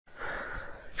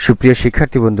সুপ্রিয়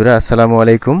শিক্ষার্থী বন্ধুরা, আসসালামু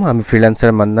আলাইকুম। আমি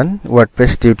ফ্রিল্যান্সার মান্নান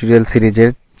ওয়ার্ডপ্রেস টিউটোরিয়াল সিরিজের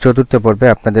চতুর্থ পর্বে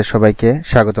আপনাদের সবাইকে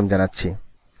স্বাগতম জানাচ্ছি।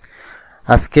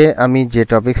 আজকে আমি যে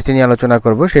টপিকসটি নিয়ে আলোচনা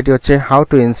করব সেটি হচ্ছে how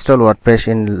to install WordPress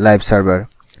in live server.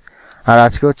 আর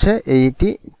আজকে হচ্ছে এইটি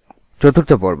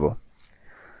চতুর্থ পর্ব।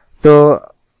 তো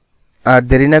আর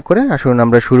দেরি না করে আসুন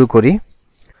আমরা শুরু করি।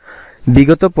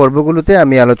 বিগত পর্বগুলোতে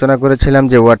আমি আলোচনা করেছিলাম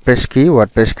যে ওয়ার্ডপ্রেস কি,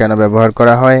 ওয়ার্ডপ্রেস কেন ব্যবহার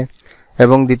করা হয়,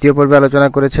 এবং দ্বিতীয় পর্বে আলোচনা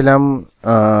করেছিলাম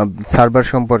সার্ভার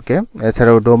সম্পর্কে,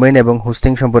 এছাড়াও ডোমেইন এবং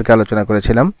হোস্টিং সম্পর্কে আলোচনা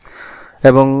করেছিলাম,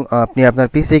 এবং আপনি আপনার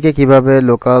পিসিকে কিভাবে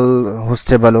লোকাল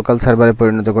হোস্টে বা লোকাল সার্ভারে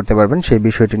পরিণত করতে পারবেন সেই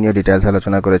বিষয়টি নিয়ে ডিটেইলস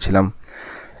আলোচনা করেছিলাম।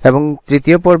 এবং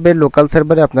তৃতীয় পর্বে লোকাল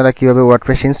সার্ভারে আপনারা কিভাবে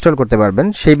ওয়ার্ডপ্রেস ইনস্টল করতে পারবেন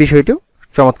সেই বিষয়টিও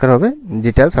চমৎকারভাবে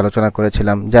ডিটেইলস আলোচনা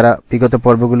করেছিলাম। যারা বিগত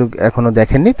পর্বগুলো এখনো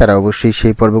দেখেননি তারা অবশ্যই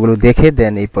সেই পর্বগুলো দেখে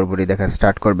দেন এই পর্বটি দেখা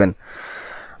স্টার্ট করবেন।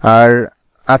 আর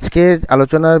আজকের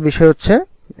আলোচনার বিষয় হচ্ছে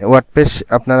ওয়ার্ডপ্রেস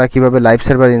আপনারা কিভাবে লাইভ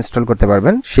সার্ভার ইনস্টল করতে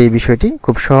পারবেন সেই বিষয়টি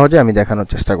খুব সহজে আমি দেখানোর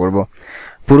চেষ্টা করব।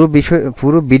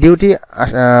 পুরো ভিডিওটি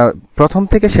প্রথম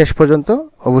থেকে শেষ পর্যন্ত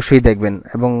অবশ্যই দেখবেন,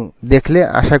 এবং দেখলে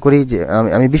আশা করি যে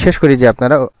আমি বিশ্বাস করি যে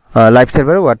আপনারা লাইভ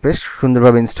সার্ভারে ওয়ার্ডপ্রেস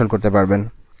সুন্দরভাবে ইনস্টল করতে পারবেন।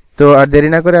 তো আর দেরি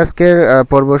না করে আজকের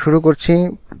পর্ব শুরু করছি।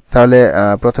 তাহলে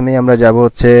প্রথমেই আমরা যাব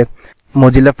হচ্ছে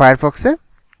মজিলা ফায়ারফক্সে।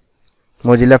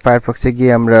 মজিলা ফায়ারফক্সে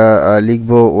গিয়ে আমরা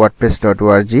লিখব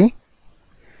wordpress.org।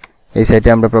 এই সাইটে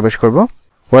আমরা প্রবেশ করব।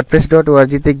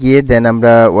 wordpress.org তে গিয়ে দেন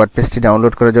আমরা ওয়ার্ডপ্রেসটি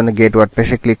ডাউনলোড করার জন্য গেট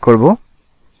ওয়ার্ডপ্রেসে ক্লিক করব।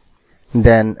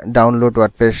 দেন ডাউনলোড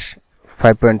ওয়ার্ডপ্রেস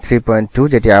 5.3.2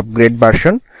 যেটি আপগ্রেড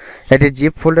ভার্সন, এটি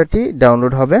জিপ ফোল্ডারটি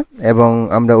ডাউনলোড হবে, এবং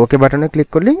আমরা ওকে বাটনে ক্লিক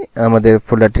করলেই আমাদের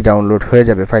ফোল্ডারটি ডাউনলোড হয়ে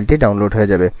যাবে, ফাইলটি ডাউনলোড হয়ে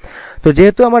যাবে। তো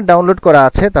যেহেতু আমার ডাউনলোড করা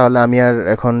আছে তাহলে আমি আর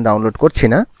এখন ডাউনলোড করছি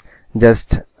না, জাস্ট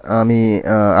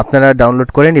আপনারা ডাউনলোড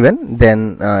করে নেবেন, দেন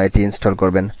এটি ইনস্টল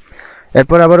করবেন।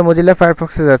 এরপর আবার মজিলা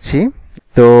ফায়ারফক্সে যাচ্ছি।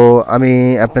 তো আমি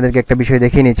আপনাদেরকে একটা বিষয়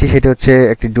দেখিয়ে নিচ্ছি, সেটা হচ্ছে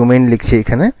একটি ডোমেইন লিখছি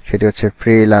এখানে, সেটি হচ্ছে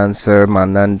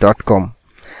freelancermannan.com।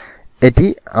 এটি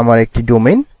আমার একটি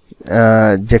ডোমেইন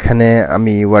যেখানে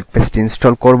আমি ওয়ার্ডপ্রেসটি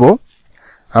ইনস্টল করব।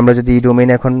 আমরা যদি এই ডোমেইন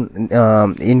এখন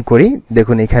ইন করি,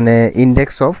 দেখুন এখানে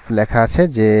ইন্ডেক্স অফ লেখা আছে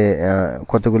যে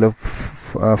কতগুলো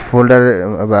ফোল্ডার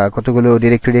বা কতগুলো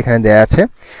ডিরেক্টরি এখানে দেয়া আছে।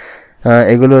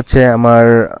 এগুলো হচ্ছে আমার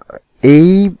এই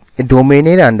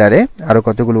ডোমেইনের আন্ডারে আরো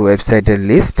কতগুলো ওয়েবসাইটের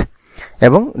লিস্ট,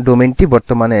 এবং ডোমেইনটি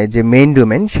বর্তমানে যে মেইন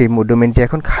ডোমেইন সেই ডোমেইনটি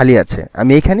এখন খালি আছে।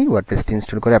 আমি এইখানেই ওয়ার্ডপ্রেসটি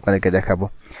ইনস্টল করে আপনাদেরকে দেখাবো।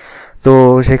 তো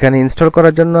সেখানে ইনস্টল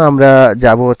করার জন্য আমরা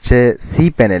যাব হচ্ছে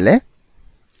Cpanel-এ।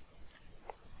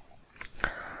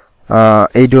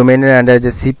 এই ডোমেইনের আন্ডারে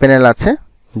যে Cpanel আছে,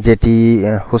 যেটি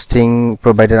হোস্টিং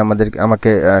প্রোভাইডার আমাকে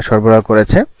সরবরাহ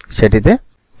করেছে সেটিতে।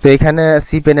 তো এখানে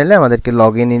Cpanel-এ আমাদেরকে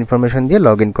লগইন ইনফরমেশন দিয়ে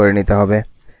লগইন করে নিতে হবে।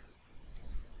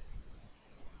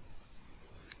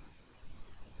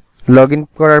 লগইন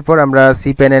করার পর আমরা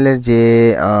Cpanel-এর যে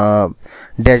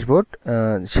ড্যাশবোর্ড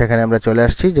সেখানে আমরা চলে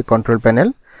আসছি, যে কন্ট্রোল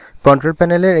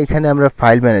প্যানেলের এখানে আমরা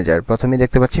ফাইল ম্যানেজার প্রথমেই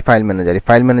দেখতে পাচ্ছি। ফাইল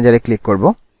ম্যানেজারে ক্লিক করব।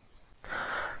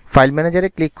 ফাইল ম্যানেজারে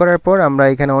ক্লিক করার পর আমরা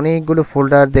এখানে অনেকগুলো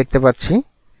ফোল্ডার দেখতে পাচ্ছি।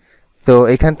 তো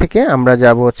এখান থেকে আমরা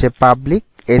যাব হচ্ছে পাবলিক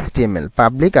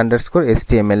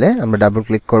html-html-এ আমরা ডাবল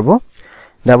ক্লিক করব।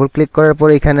 ডাবল ক্লিক করার পর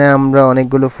এখানে আমরা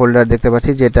অনেকগুলো ফোল্ডার দেখতে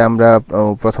পাচ্ছি, যেটা আমরা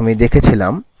প্রথমেই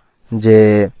দেখেছিলাম, যে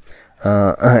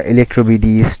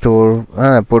ইলেকট্রোবিডি, store,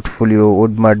 portfolio,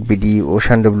 Woodmart BD,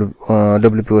 ocean,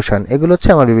 WP ocean, এগুলো হচ্ছে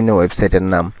আমার বিভিন্ন ওয়েবসাইটের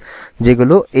নাম,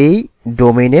 যেগুলো এই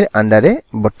ডোমেইনের আন্ডারে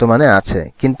বর্তমানে আছে।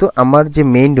 কিন্তু আমার যে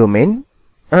মেইন ডোমেইন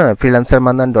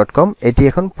freelancermannan.com এটি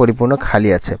এখন পরিপূর্ণ খালি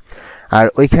আছে। আর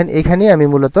এখানেই আমি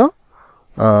মূলত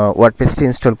ওয়ার্ডপ্রেসটি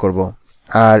ইনস্টল করব।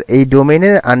 আর এই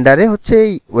ডোমেইনের আন্ডারে হচ্ছে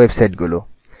এই ওয়েবসাইটগুলো।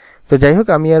 তো যাই হোক,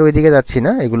 আমি আর ওইদিকে যাচ্ছি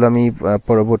না, এগুলো আমি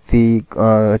পরবর্তী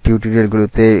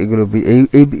টিউটোরিয়ালগুলোতে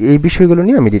এই বিষয়গুলো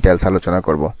নিয়ে আমি ডিটেইলস আলোচনা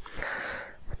করব।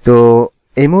 তো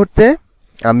এই মুহূর্তে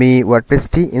আমি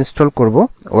ওয়ার্ডপ্রেসটি ইনস্টল করব।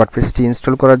 ওয়ার্ডপ্রেসটি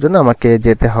ইনস্টল করার জন্য আমাকে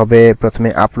যেতে হবে, প্রথমে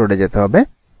আপলোডে যেতে হবে।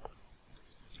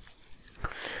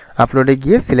 আপলোডে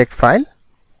গিয়ে সিলেক্ট ফাইল,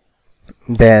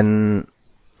 দেন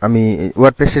আমি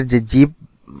ওয়ার্ডপ্রেসের যে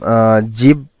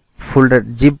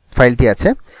জিপ ফাইলটি আছে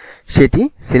সেটি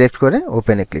সিলেক্ট করে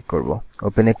ওপেনে ক্লিক করব।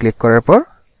 ওপেনে ক্লিক করার পর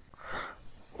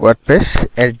ওয়ার্ডপ্রেস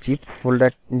এর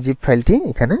জিপ ফাইলটি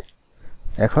এখানে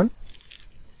এখন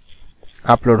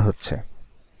আপলোড হচ্ছে।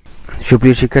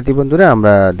 সুপ্রিয় শিক্ষার্থী বন্ধুরা,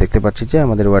 আমরা দেখতে পাচ্ছি যে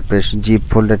আমাদের ওয়ার্ডপ্রেস জিপ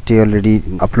ফোল্ডারটি অলরেডি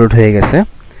আপলোড হয়ে গেছে।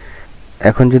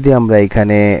 এখন যদি আমরা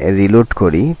এখানে রিলোড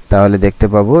করি তাহলে দেখতে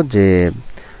পাবো যে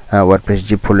ওয়ার্ডপ্রেস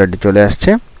জিপ ফোল্ডারটি চলে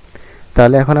আসছে।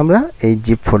 তাহলে এখন আমরা এই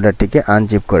জিপ ফোল্ডারটিকে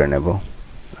আনজিপ করে নেব।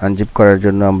 আনজিপ করার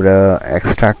জন্য আমরা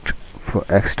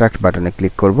এক্সট্রাক্ট বাটনে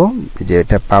ক্লিক করব, যে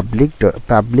এটা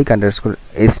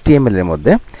পাবলিক_html এর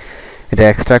মধ্যে এটা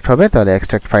এক্সট্রাক্ট হবে। তাহলে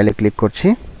এক্সট্রাক্ট ফাইলে ক্লিক করছি।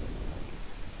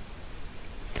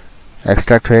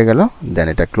 এক্সট্রাক্ট হয়ে গেল। দেন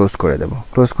এটা ক্লোজ করে দেব।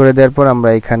 ক্লোজ করে দেওয়ার পর আমরা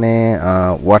এখানে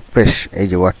ওয়ার্ডপ্রেস, এই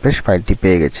যে ওয়ার্ডপ্রেস ফাইলটি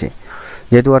পেয়ে গেছি।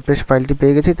 যেহেতু ওয়ার্ডপ্রেস ফাইলটি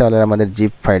পেয়ে গেছি, তাহলে আমাদের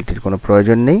জিপ ফাইলটির কোনো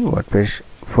প্রয়োজন নেই। ওয়ার্ডপ্রেস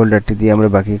ফোল্ডারটি দিয়ে আমরা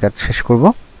বাকি কাজ শেষ করব।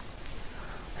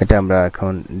 এটা আমরা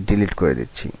এখন ডিলিট করে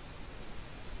দিচ্ছি।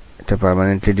 এটা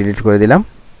পার্মানেন্টলি ডিলিট করে দিলাম।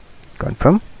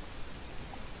 কনফার্ম।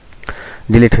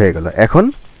 ডিলিট হয়ে গেল। এখন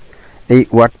এই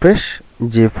ওয়ার্ডপ্রেস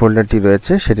যে ফোল্ডারটি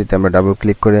রয়েছে সেটিতে আমরা ডাবল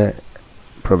ক্লিক করে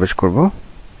প্রবেশ করব।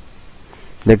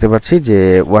 দেখতে পাচ্ছি যে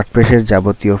ওয়ার্ডপ্রেসের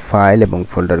যাবতীয় ফাইল এবং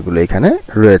ফোল্ডারগুলো এখানে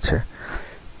রয়েছে।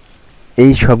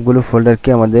 এই সবগুলো ফোল্ডারকে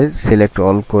আমাদের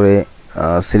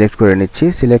সিলেক্ট করে নিচ্ছি।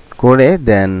 সিলেক্ট করে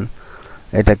দেন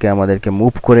এটাকে আমাদেরকে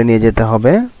মুভ করে নিয়ে যেতে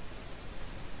হবে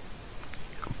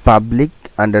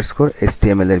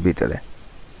public_html এর ভিতরে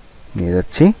নিয়ে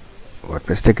যাচ্ছি।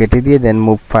 ওয়ার্ডপ্রেসটা কেটে দিয়ে দেন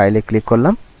মুভ ফাইলে ক্লিক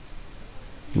করলাম।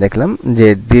 দেখলাম যে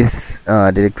this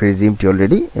directory is empty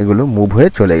already, এগুলো মুভ হয়ে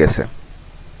চলে গেছে।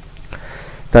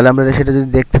 তাহলে আমরা সেটা যদি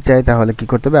দেখতে চাই তাহলে কি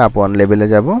করতে হবে, আপন লেভেলে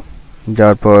যাব।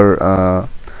 যাওয়ার পর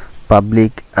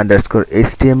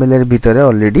public_html এর ভিতরে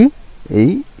অলরেডি এই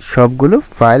সবগুলো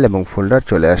ফাইল এবং ফোল্ডার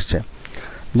চলে আসছে।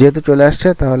 যেহেতু চলে আসছে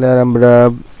তাহলে আর আমরা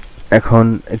এখন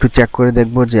একটু চেক করে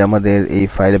দেখব যে আমাদের এই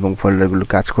ফাইল এবং ফোল্ডারগুলো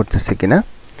কাজ করতেছে কিনা।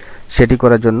 সেটি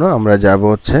করার জন্য আমরা যাব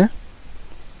হচ্ছে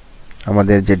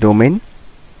আমাদের যে ডোমেইন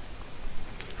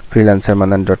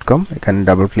freelancermannan.com, এখানে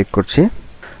ডাবল ক্লিক করছি।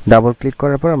 ডাবল ক্লিক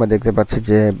করার পর আমরা দেখতে পাচ্ছি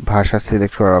যে ভাষা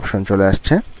সিলেক্ট করার অপশন চলে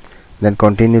আসছে। দেন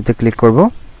কন্টিনিউতে ক্লিক করব।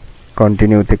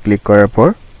 কন্টিনিউতে ক্লিক করার পর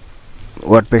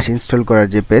ওয়ার্ডপ্রেস ইনস্টল করার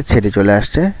যে পেজ সেটি চলে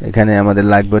আসছে। এখানে আমাদের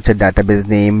লাগবে হচ্ছে database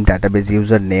name, database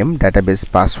user name, database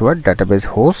password, database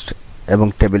host এবং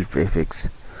টেবিল প্রিফিক্স।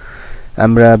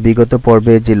 আমরা বিগত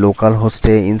পর্বে যে লোকাল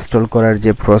হোস্টে ইনস্টল করার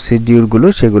যে প্রসিডিউরগুলো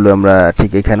সেগুলো আমরা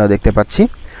ঠিক এখানেও দেখতে পাচ্ছি।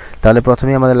 তাহলে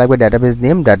প্রথমে আমাদের লাগবে database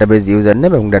name, database user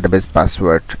name এবং ডাটাবেস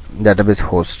পাসওয়ার্ড, ডাটাবেস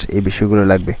হোস্ট, এই বিষয়গুলো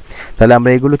লাগবে। তাহলে আমরা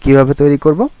এগুলো কিভাবে তৈরি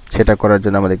করব সেটা করার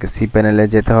জন্য আমাদেরকে cpanel-এ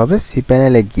যেতে হবে।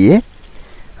 cpanel-এ গিয়ে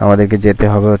আমাদেরকে যেতে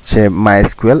হবে হচ্ছে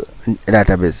MySQL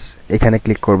ডাটাবেস, এখানে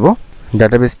ক্লিক করব।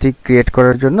 ডাটাবেসটি ক্রিয়েট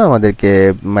করার জন্য আমাদেরকে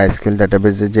MySQL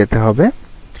ডাটাবেসে যেতে হবে।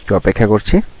 একটু অপেক্ষা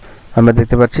করছি। আমরা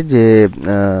দেখতে পাচ্ছি যে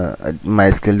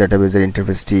MySQL ডাটাবেসের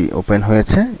ইন্টারফেসটি ওপেন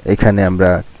হয়েছে। এখানে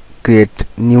আমরা ক্রিয়েট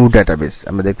নিউ ডাটাবেস,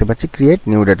 আমরা দেখতে পাচ্ছি ক্রিয়েট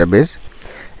নিউ ডাটাবেস।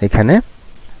 এখানে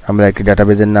আমরা একটি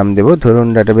ডাটাবেসের নাম দেব। ধরুন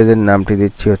ডাটাবেসের নামটি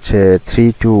দিচ্ছি হচ্ছে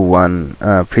 321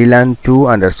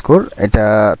 freelan2_ এটা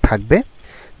থাকবে।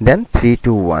 দেন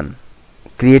 321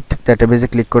 ক্রিয়েট ডাটাবেসে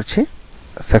ক্লিক করছি।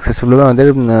 সাকসেসফুলভাবে আমাদের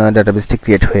ডাটাবেসটি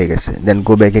ক্রিয়েট হয়ে গেছে। দেন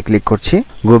গো ব্যাকে ক্লিক করছি।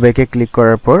 গো ব্যাকে ক্লিক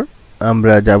করার পর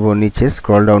আমরা যাব নিচে,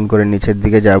 স্ক্রল ডাউন করে নিচের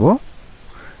দিকে যাব,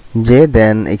 যে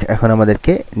দেন এখন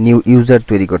আমাদেরকে নিউ ইউজার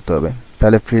তৈরি করতে হবে।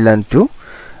 তাহলে freelan2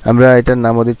 আমরা এটার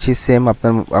নামও দিচ্ছি সেম,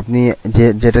 আপনি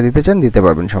যেটা দিতে চান দিতে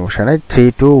পারবেন, সমস্যা নাই।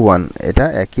 321 এটা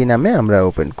একই নামে আমরা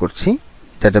ওপেন করছি,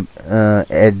 ডাটা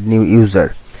অ্যাড নিউ ইউজার।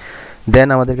 দেন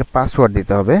আমাদেরকে পাসওয়ার্ড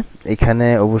দিতে হবে। এখানে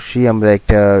অবশ্যই আমরা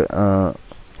একটা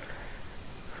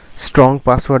স্ট্রং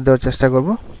পাসওয়ার্ড দেওয়ার চেষ্টা করব।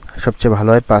 সবচেয়ে ভালো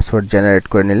হয় পাসওয়ার্ড জেনারেট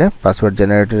করে নিলে। পাসওয়ার্ড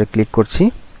জেনারেটরে ক্লিক করছি।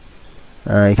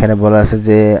 এখানে বলা আছে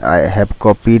যে I have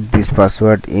copied this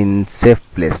password in safe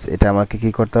place, এটা আমাকে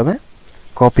কি করতে হবে,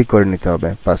 কপি করে নিতে হবে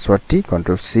পাসওয়ার্ডটি।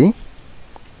 Ctrl+C,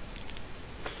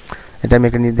 এটা আমি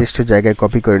একটা নির্দিষ্ট জায়গায়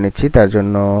কপি করে নিচ্ছি। তার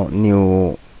জন্য নিউ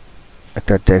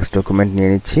একটা টেক্সট ডকুমেন্ট নিয়ে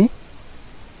নিচ্ছি।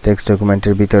 টেক্সট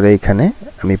ডকুমেন্টের ভিতরে এখানে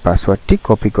আমি পাসওয়ার্ডটি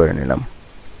কপি করে নিলাম।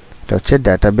 এটা হচ্ছে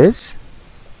ডাটাবেস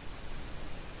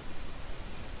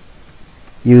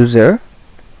ইউজার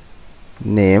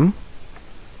নেম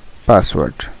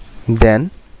পাসওয়ার্ড। দেন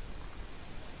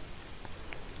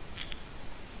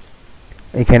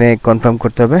এখানে কনফার্ম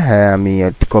করতে হবে হ্যাঁ আমি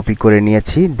কপি করে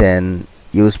নিয়েছি। দেন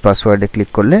ইউজ পাসওয়ার্ডে ক্লিক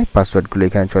করলে পাসওয়ার্ডগুলো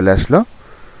এখানে চলে আসলো।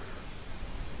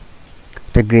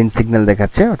 এটা গ্রিন সিগন্যাল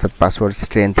দেখাচ্ছে, অর্থাৎ password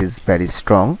strength is very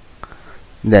strong.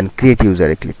 Then create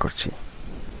ইউজারে click করছি।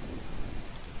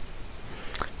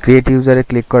 ক্রিয়েট ইউজারে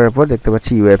ক্লিক করার পর দেখতে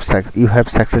পাচ্ছি you have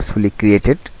successfully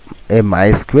created A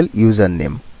MySQL user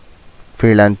name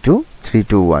freelan2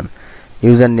 321।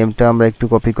 User নেমটা আমরা একটু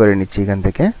কপি করে নিচ্ছি এখান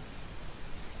থেকে।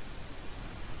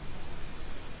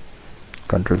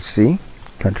 Ctrl+C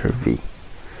Ctrl+V।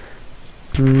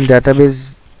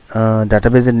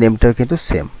 ডাটাবেসের নেমটাও কিন্তু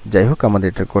সেম, যাই হোক আমাদের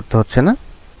এটা করতে হচ্ছে না।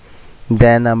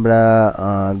 দেন আমরা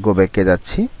গো ব্যাকে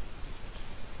যাচ্ছি।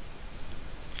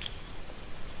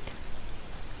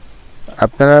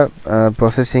 আপনারা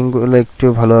প্রসেসিংগুলো একটু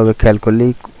ভালোভাবে খেয়াল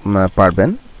করলেই পারবেন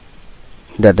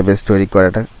ডাটাবেস তৈরি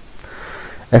করাটা।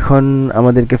 এখন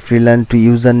আমাদেরকে freelan2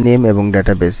 ইউজার নেম এবং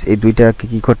ডাটাবেস এই দুইটাকে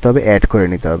কি করতে হবে, অ্যাড করে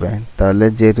নিতে হবে। তাহলে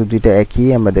যেহেতু দুইটা একই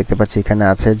আমরা দেখতে পাচ্ছি এখানে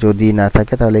আছে, যদি না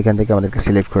থাকে তাহলে এখান থেকে আমাদেরকে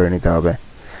সিলেক্ট করে নিতে হবে।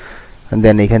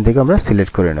 দেন এখান থেকে আমরা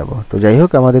সিলেক্ট করে নেব। তো যাই হোক,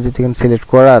 আমাদের যেহেতু এখানে সিলেক্ট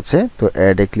করা আছে, তো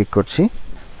অ্যাডে ক্লিক করছি।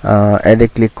 অ্যাডে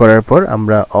ক্লিক করার পর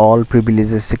আমরা অল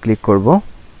প্রিভিলেজেসে ক্লিক করব।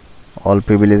 অল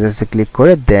প্রিভিলেজেসে ক্লিক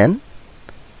করে দেন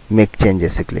মেক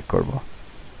চেঞ্জেসে ক্লিক করব।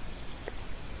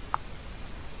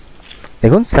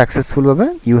 দেখুন সাকসেসফুল ভাবে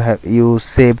you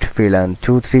saved freelance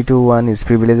 2321 is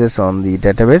privileges on the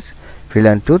database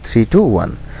freelance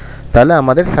 2321। তাহলে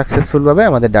আমাদের সাকসেসফুল ভাবে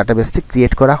আমাদের ডাটাবেসটি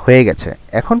ক্রিয়েট করা হয়ে গেছে।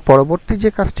 এখন পরবর্তী যে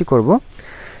কাজটি করব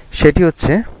সেটি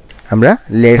হচ্ছে আমরা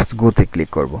লেটস গো তে ক্লিক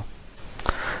করব।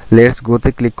 লেটস গো তে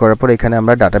ক্লিক করার পর এখানে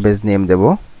আমরা ডাটাবেস নেম দেব।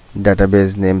 ডাটাবেস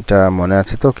নেমটা মনে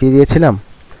আছে তো কি দিয়েছিলাম?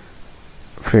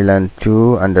 freelance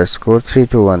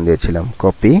 2_321 দিয়েছিলাম।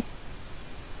 কপি,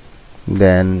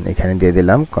 দেন এখানে দিয়ে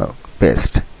দিলাম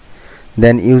পেস্ট।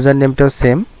 দেন ইউজার নেমটাও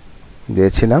সেম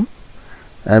দিয়েছিলাম,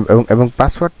 এবং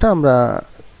পাসওয়ার্ডটা আমরা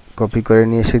কপি করে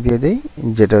নিয়ে এসে দিয়ে দেই,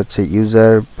 যেটা হচ্ছে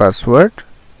ইউজার পাসওয়ার্ড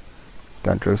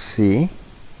Ctrl+C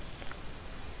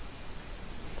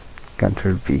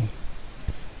Ctrl+V।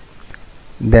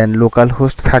 দেন লোকাল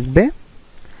হোস্ট থাকবে।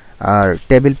 আর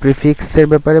টেবিল প্রিফিক্সের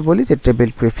ব্যাপারে বলি যে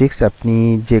টেবিল প্রিফিক্স আপনি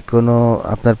যে কোনো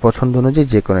আপনার পছন্দ অনুযায়ী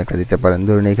যে কোনো একটা দিতে পারেন।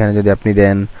 ধরুন এখানে যদি আপনি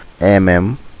দেন mm_,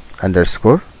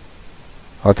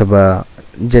 অথবা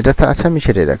যেটা আছে আমি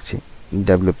সেটাই রাখছি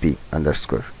wp_,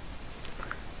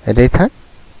 এটাই থাক।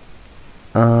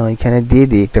 এখানে দিয়ে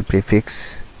দিই একটা প্রিফিক্স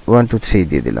 1 2 3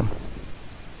 দিয়ে দিলাম,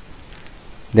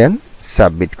 দেন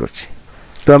সাবমিট করছি।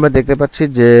 তো আমরা দেখতে পাচ্ছি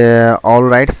যে অল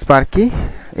রাইট স্পার্কি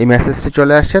এই মেসেজটি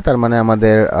চলে আসছে, তার মানে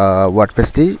আমাদের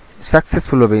ওয়ার্ডপ্রেসটি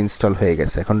সাকসেসফুলভাবে ইনস্টল হয়ে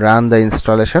গেছে। এখন রান দ্য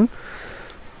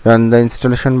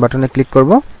ইনস্টলেশন বাটনে ক্লিক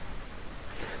করব।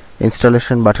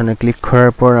 ইনস্টলেশন বাটনে ক্লিক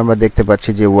করার পর আমরা দেখতে পাচ্ছি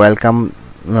যে ওয়েলকাম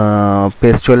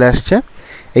পেজ চলে আসছে।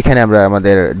 এখানে আমরা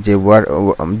আমাদের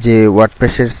যে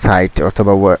ওয়ার্ডপ্রেসের সাইট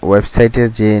অথবা ওয়েবসাইটের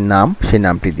যে নাম সেই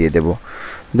নামটি দিয়ে দেব।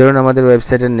 ধরুন আমাদের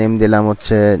ওয়েবসাইটের নেম দিলাম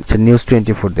হচ্ছে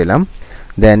news24 দিলাম।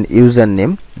 দেন ইউজার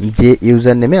নেম, যে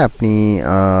ইউজার নেমে আপনি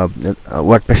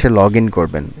ওয়ার্ডপ্রেসে লগ ইন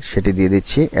করবেন সেটি দিয়ে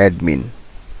দিচ্ছি অ্যাডমিন।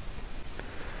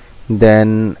 দেন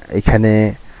এখানে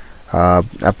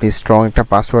আপনি স্ট্রং একটা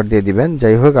পাসওয়ার্ড দিয়ে দিবেন।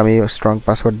 যাই হোক, আমি স্ট্রং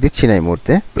পাসওয়ার্ড দিচ্ছি না এই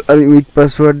মুহূর্তে, আমি উইক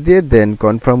পাসওয়ার্ড দিয়ে দেন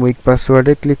কনফার্ম উইক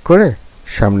পাসওয়ার্ডে ক্লিক করে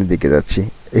সামনের দিকে যাচ্ছি।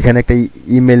 এখানে একটা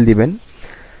ইমেল দিবেন।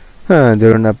 হ্যাঁ,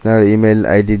 ধরুন আপনার ইমেল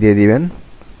আইডি দিয়ে দিবেন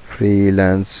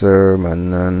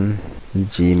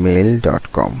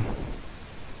freelancermannan@gmail.com,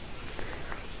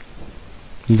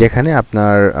 যেখানে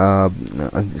আপনার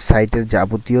সাইটের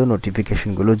যাবতীয়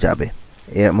নোটিফিকেশনগুলো যাবে,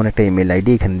 এমন একটা ইমেল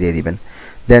আইডি এখানে দিয়ে দিবেন।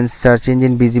 দেন সার্চ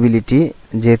ইঞ্জিন ভিজিবিলিটি,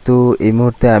 যেহেতু এই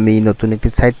মুহূর্তে আমি নতুন একটি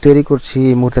সাইট তৈরি করছি,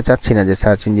 এই মুহূর্তে চাচ্ছি না যে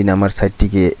সার্চ ইঞ্জিন আমার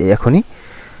সাইটটিকে এখনই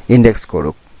ইন্ডেক্স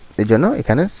করুক, এই জন্য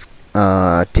এখানে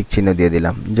টিক চিহ্ন দিয়ে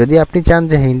দিলাম। যদি আপনি চান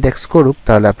যে ইন্ডেক্স করুক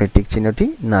তাহলে আপনি টিক চিহ্নটি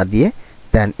না দিয়ে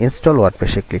দেন ইনস্টল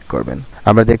ওয়ার্ডপ্রেসে ক্লিক করবেন।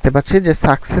 আমরা দেখতে পাচ্ছি যে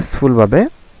সাকসেসফুলভাবে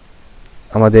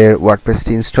আমাদের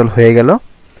ওয়ার্ডপ্রেসটি ইনস্টল হয়ে গেল।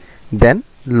 দেন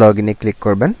লগ ইনে ক্লিক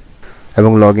করবেন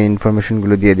এবং লগ ইন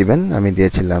ইনফরমেশনগুলো দিয়ে দিবেন। আমি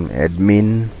দিয়েছিলাম অ্যাডমিন,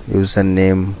 ইউজার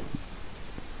নেম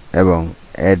এবং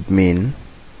admin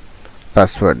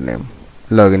password name.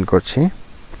 Log in করছি।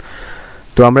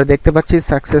 তো আমরা দেখতে পাচ্ছি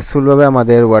সাকসেসফুলভাবে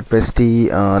আমাদের ওয়ার্ডপ্রেসটি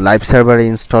লাইভ সার্ভারে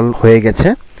ইনস্টল হয়ে গেছে।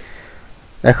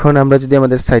 এখন আমরা যদি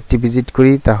আমাদের সাইটটি ভিজিট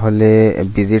করি তাহলে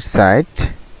ভিজিট সাইট,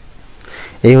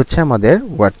 এই হচ্ছে আমাদের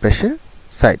ওয়ার্ডপ্রেসের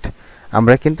সাইট।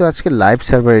 আমরা কিন্তু আজকে লাইভ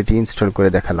সার্ভারে এটি ইনস্টল করে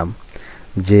দেখালাম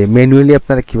যে ম্যানুয়ালি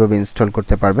আপনারা কিভাবে ইনস্টল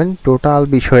করতে পারবেন। টোটাল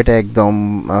বিষয়টা একদম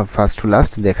ফার্স্ট টু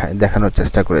লাস্ট দেখানোর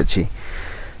চেষ্টা করেছি।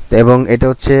 এবং এটা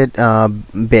হচ্ছে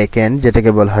ব্যাক এন্ড, যেটাকে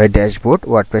বলা হয় ড্যাশবোর্ড,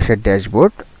 ওয়ার্ডপ্রেসের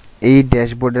ড্যাশবোর্ড। এই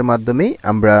ড্যাশবোর্ডের মাধ্যমেই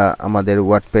আমরা আমাদের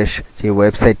ওয়ার্ডপ্রেস যে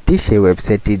ওয়েবসাইটটি, সেই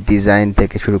ওয়েবসাইটটির ডিজাইন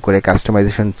থেকে শুরু করে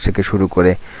কাস্টমাইজেশন থেকে শুরু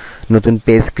করে নতুন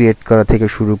পেজ ক্রিয়েট করা থেকে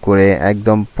শুরু করে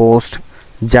একদম পোস্ট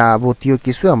যাবতীয়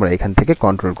কিছু আমরা এখান থেকে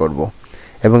কন্ট্রোল করব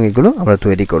এবং এগুলো আমরা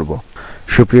তৈরি করব।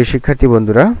 সুপ্রিয় শিক্ষার্থী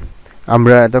বন্ধুরা,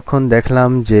 আমরা এতক্ষণ দেখলাম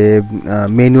যে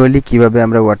ম্যানুয়ালি কিভাবে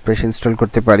আমরা ওয়ার্ডপ্রেস ইনস্টল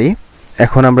করতে পারি।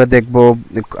 এখন আমরা দেখব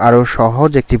আরও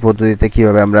সহজ একটি পদ্ধতিতে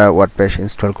কিভাবে আমরা ওয়ার্ডপ্রেস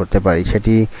ইনস্টল করতে পারি।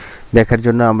 সেটি দেখার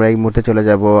জন্য আমরা এই মুহূর্তে চলে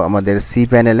যাব আমাদের সি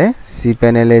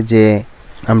প্যানেলে যে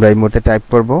আমরা এই মুহূর্তে টাইপ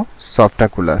করব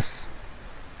সফটাকুলাস।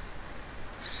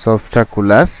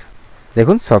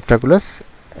 দেখুন সফটাকুলাস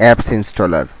অ্যাপস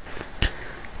ইনস্টলার।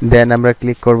 দেন আমরা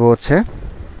ক্লিক করব হচ্ছে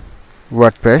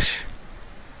ওয়ার্ডপ্রেস,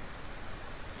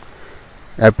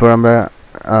 এরপর আমরা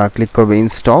ক্লিক করব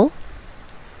ইনস্টল।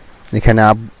 এখানে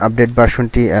update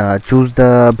ভার্সনটি choose the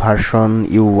version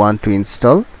you want to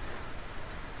install,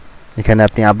 এখানে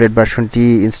আপনি আপডেট ভার্সনটি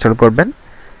ইনস্টল করবেন।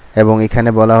 এবং এখানে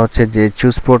বলা হচ্ছে যে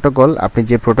চুজ প্রোটোকল, আপনি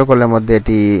যে প্রোটোকলের মধ্যে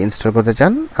এটি ইনস্টল করতে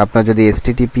চান। আপনার যদি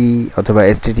এসটিটিপি অথবা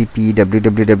এসটিটিপি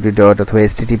www ডট অথবা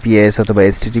এসটিটিপিএস অথবা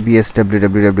এসটিটিপিএস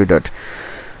www ডট,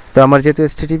 তো আমার যেহেতু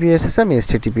এসটিটিপিএস আছে আমি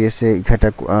এসটিটিপিএস এখানটা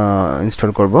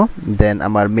ইনস্টল করব। দেন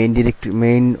আমার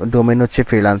মেইন ডোমেন হচ্ছে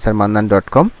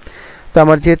freelancermannan.com। তো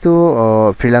আমার যেহেতু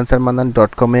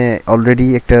freelancermannan.com-এ অলরেডি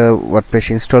একটা ওয়ার্ডপ্রেস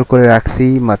ইনস্টল করে রাখছি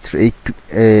মাত্র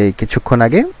কিছুক্ষণ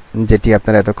আগে, যেটি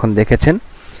আপনারা এতক্ষণ দেখেছেন।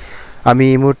 আমি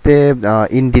এই মুহূর্তে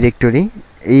ইন ডিরেক্টরি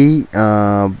এই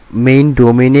মেইন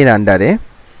ডোমেইনের আন্ডারে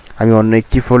আমি অন্য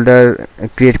একটি ফোল্ডার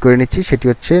ক্রিয়েট করে নিচ্ছি, সেটি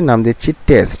হচ্ছে নাম দিচ্ছি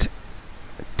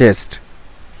টেস্ট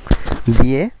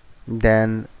দিয়ে দেন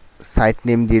সাইট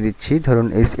নেম দিয়ে দিচ্ছি। ধরুন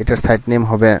এটার সাইট নেম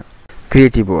হবে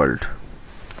ক্রিয়েটিভ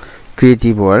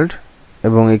ওয়ার্ল্ড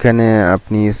এবং এখানে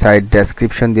আপনি সাইট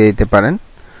ডেসক্রিপশন দিয়ে দিতে পারেন,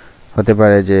 হতে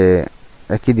পারে যে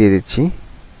একই দিয়ে দিচ্ছি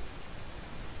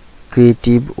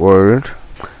ক্রিয়েটিভ ওয়ার্ল্ড।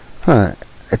 হ্যাঁ,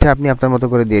 এটা আপনি আপনার মতো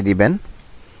করে দিয়ে দিবেন।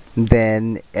 দেন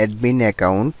অ্যাডমিন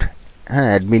অ্যাকাউন্ট, হ্যাঁ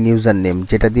অ্যাডমিন ইউজার নেম,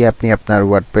 যেটা দিয়ে আপনি আপনার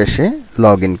ওয়ার্ডপ্রেসে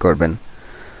লগ ইন করবেন।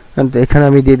 তো এখানে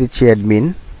আমি দিয়ে দিচ্ছি অ্যাডমিন।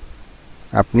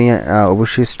 আপনি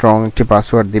অবশ্যই স্ট্রং একটি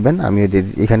পাসওয়ার্ড দিবেন, আমিও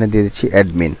এখানে দিয়ে দিচ্ছি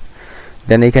অ্যাডমিন।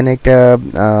 দেন এখানে একটা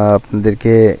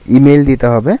আপনাদেরকে ইমেল দিতে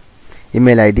হবে,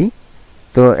 ইমেল আইডি।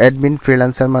 তো অ্যাডমিন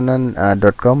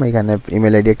freelancermannan.com, এখানে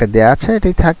ইমেল আইডি একটা দেওয়া আছে,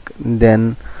 এটাই থাক। দেন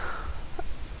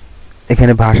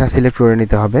এখানে ভাষা সিলেক্ট করে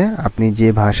নিতে হবে, আপনি যে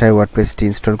ভাষায় ওয়ার্ডপ্রেসটি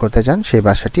ইনস্টল করতে চান সেই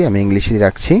ভাষাটি আমি ইংলিশে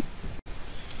রাখছি।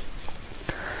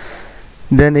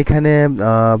 দেন এখানে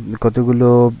কতগুলো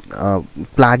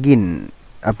প্লাগইন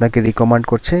আপনাকে রিকমেন্ড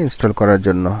করছে ইনস্টল করার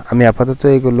জন্য। আমি আপাতত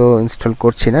এগুলো ইনস্টল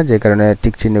করছি না, যে কারণে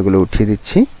টিক চিহ্নগুলো উঠিয়ে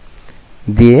দিচ্ছি।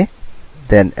 দিয়ে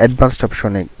দেন অ্যাডভান্সড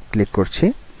অপশনে ক্লিক করছি।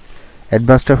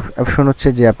 অ্যাডভান্সড অপশন হচ্ছে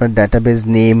যে আপনার ডাটাবেস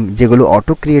নেম যেগুলো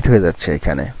অটো ক্রিয়েট হয়ে যাচ্ছে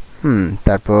এখানে,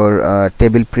 তারপর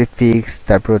টেবিল প্রিফিক্স,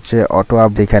 তারপর হচ্ছে অটো আপ,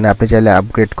 যেখানে আপনি চাইলে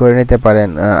আপগ্রেড করে নিতে পারেন,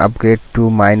 upgrade two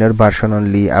minor version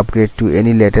only, upgrade to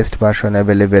any latest version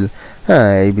available. হ্যাঁ,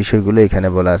 এই বিষয়গুলো এখানে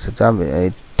বলা আছে। তো আমি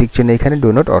ঠিক চিহ্ন এখানে ডু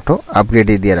নট অটো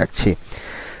আপগ্রেডই দিয়ে রাখছি।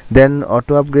 দেন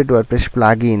অটো আপগ্রেড ওয়ার্ডপ্রেস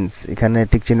প্লাগইনস, এখানে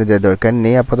ঠিক চিহ্ন দেওয়ার দরকার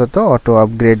নেই আপাতত। অটো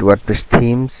আপগ্রেড ওয়ার্ডপ্রেস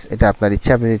থিমস, এটা আপনার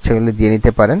ইচ্ছা, আপনি ইচ্ছাগুলো দিয়ে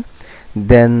নিতে পারেন।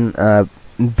 দেন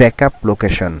ব্যাকআপ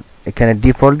লোকেশন, এখানে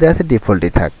ডিফল্ট দেওয়া আছে,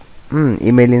 ডিফল্টই থাক।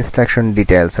 ইমেল ইনস্ট্রাকশন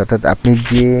ডিটেলস, অর্থাৎ আপনি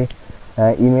যে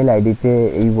ইমেল আইডিতে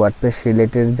এই ওয়ার্ডপ্রেস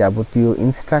রিলেটেড যাবতীয়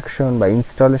ইনস্ট্রাকশন বা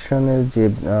ইনস্টলেশনের যে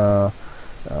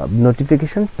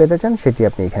নোটিফিকেশন পেতে চান সেটি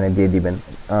আপনি এখানে দিয়ে দিবেন।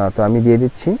 তো আমি দিয়ে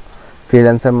দিচ্ছি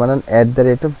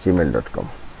freelancermannan@gmail.com।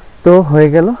 তো হয়ে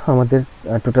গেল আমাদের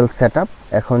টোটাল সেটআপ।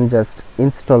 এখন জাস্ট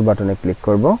ইনস্টল বাটনে ক্লিক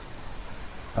করব।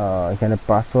 এখানে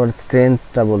পাসওয়ার্ড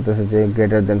স্ট্রেংথটা বলতেছে যে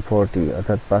গ্রেটার দেন 40,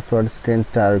 অর্থাৎ পাসওয়ার্ড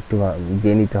স্ট্রেংথটা আর একটু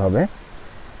দিয়ে নিতে হবে।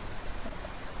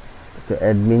 তো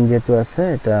অ্যাডমিন যেহেতু আছে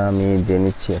এটা আমি দিয়ে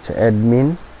নিচ্ছি। আচ্ছা, অ্যাডমিন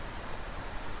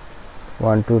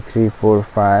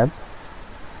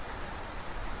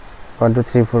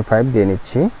 12345 দিয়ে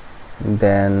নিচ্ছি।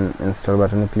 দেন ইনস্টল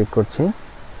বাটনে ক্লিক করছি।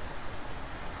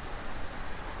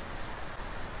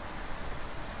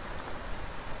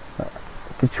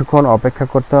 কিছুক্ষণ অপেক্ষা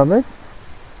করতে হবে।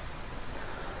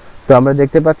 তো আমরা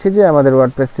দেখতে পাচ্ছি যে আমাদের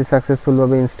ওয়ার্ডপ্রেসটি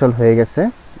সাকসেসফুলভাবে ইনস্টল হয়ে গেছে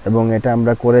এবং এটা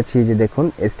আমরা করেছি যে দেখুন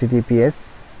https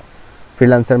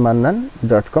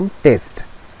freelancermannan.com টেস্ট।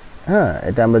 হ্যাঁ,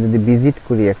 এটা আমরা যদি ভিজিট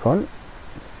করি এখন,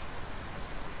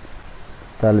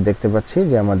 তাহলে দেখতে পাচ্ছি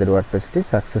যে আমাদের ওয়ার্ডপ্রেসটি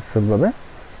সাকসেসফুলভাবে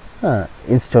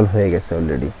ইনস্টল হয়ে গেছে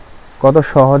অলরেডি। কত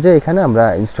সহজে এখানে আমরা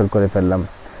ইনস্টল করে ফেললাম।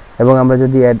 এবং আমরা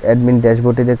যদি অ্যাডমিন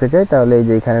ড্যাশবোর্ডে দেখতে চাই তাহলে এই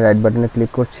যে এখানে রাইট বাটনে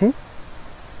ক্লিক করছি,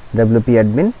 WP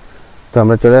অ্যাডমিন। তো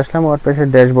আমরা চলে আসলাম ওয়ার্ডপ্রেসের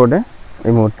ড্যাশবোর্ডে।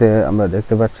 এই মুহূর্তে আমরা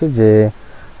দেখতে পাচ্ছি যে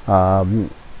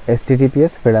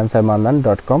https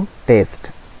freelancermannan.com test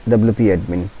WP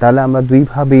admin. তাহলে আমরা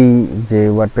দুইভাবেই যে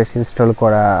ওয়ার্ডপ্রেস ইনস্টল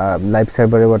করা, লাইভ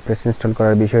সার্ভারে ওয়ার্ডপ্রেস ইনস্টল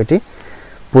করার বিষয়টি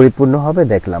পরিপূর্ণভাবে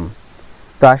দেখলাম।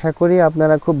 তো আশা করি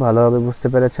আপনারা খুব ভালোভাবে বুঝতে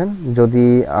পেরেছেন। যদি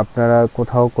আপনারা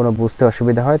কোথাও কোনো বুঝতে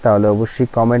অসুবিধা হয় তাহলে অবশ্যই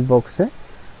কমেন্ট বক্সে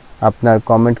আপনার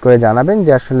কমেন্ট করে জানাবেন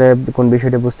যে আসলে কোন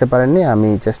বিষয়টি বুঝতে পারেননি। আমি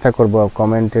চেষ্টা করব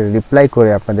কমেন্টের রিপ্লাই করে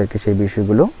আপনাদেরকে সেই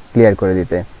বিষয়গুলো ক্লিয়ার করে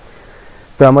দিতে।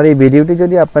 তো আমার এই ভিডিওটি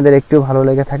যদি আপনাদের একটু ভালো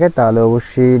লেগে থাকে তাহলে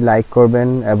অবশ্যই লাইক করবেন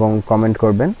এবং কমেন্ট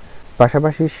করবেন,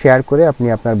 পাশাপাশি শেয়ার করে আপনি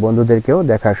আপনার বন্ধুদেরকেও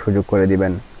দেখার সুযোগ করে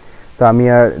দিবেন। তো আমি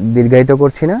আর দীর্ঘায়িত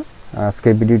করছি না,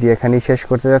 আজকের ভিডিওটি এখানেই শেষ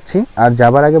করতে যাচ্ছি। আর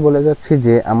যাবার আগে বলে যাচ্ছি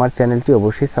যে আমার চ্যানেলটি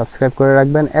অবশ্যই সাবস্ক্রাইব করে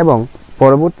রাখবেন এবং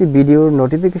পরবর্তী ভিডিওর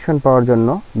নোটিফিকেশন পাওয়ার জন্য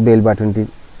বেল বাটনটি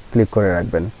ক্লিক করে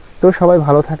রাখবেন। তো সবাই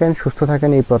ভালো থাকেন, সুস্থ থাকেন,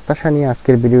 এই প্রত্যাশা নিয়ে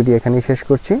আজকের ভিডিওটি এখানেই শেষ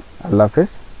করছি। আল্লাহ হাফেজ,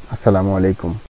 আসসালামু আলাইকুম।